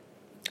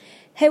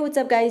Hey, what's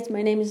up, guys?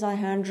 My name is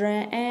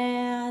Alejandra,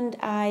 and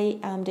I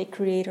am the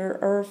creator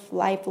of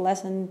Life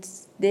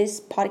Lessons,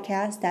 this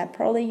podcast that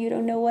probably you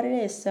don't know what it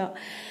is. So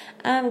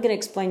I'm gonna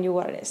explain you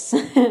what it is.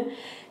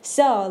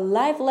 So,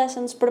 Life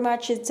Lessons, pretty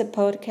much, it's a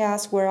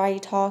podcast where I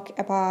talk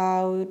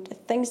about the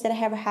things that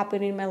have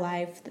happened in my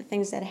life, the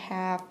things that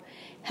have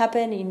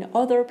happened in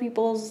other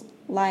people's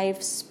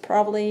lives.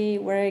 Probably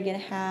we're gonna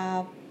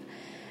have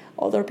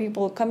other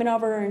people coming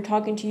over and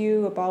talking to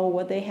you about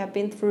what they have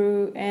been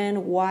through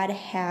and what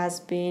has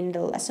been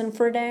the lesson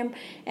for them.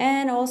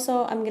 And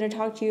also, I'm going to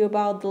talk to you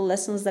about the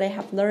lessons that I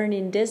have learned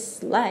in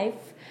this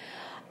life.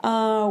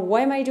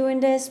 Why am I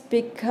doing this?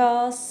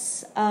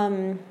 Because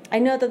I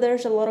know that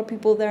there's a lot of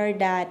people there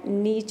that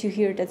need to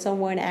hear that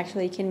someone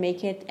actually can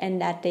make it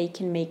and that they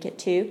can make it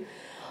too.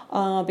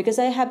 Because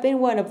I have been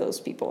one of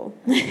those people.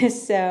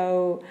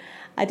 So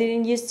I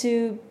didn't used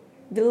to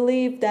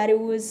believe that it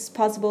was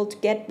possible to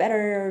get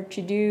better or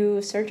to do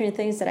certain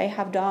things that I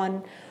have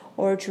done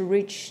or to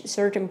reach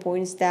certain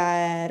points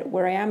that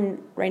where I am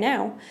right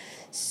now.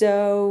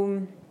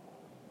 So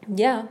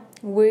yeah,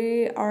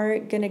 we are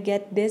gonna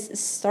get this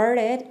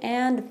started,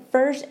 and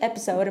first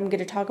episode I'm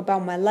gonna talk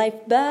about my life,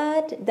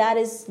 but that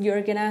is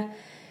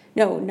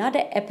not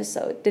the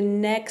episode, the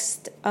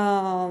next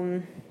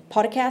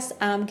podcast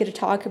I'm gonna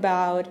talk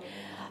about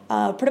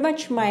pretty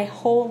much my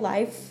whole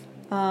life.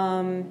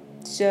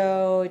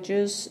 So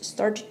just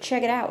start to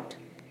check it out.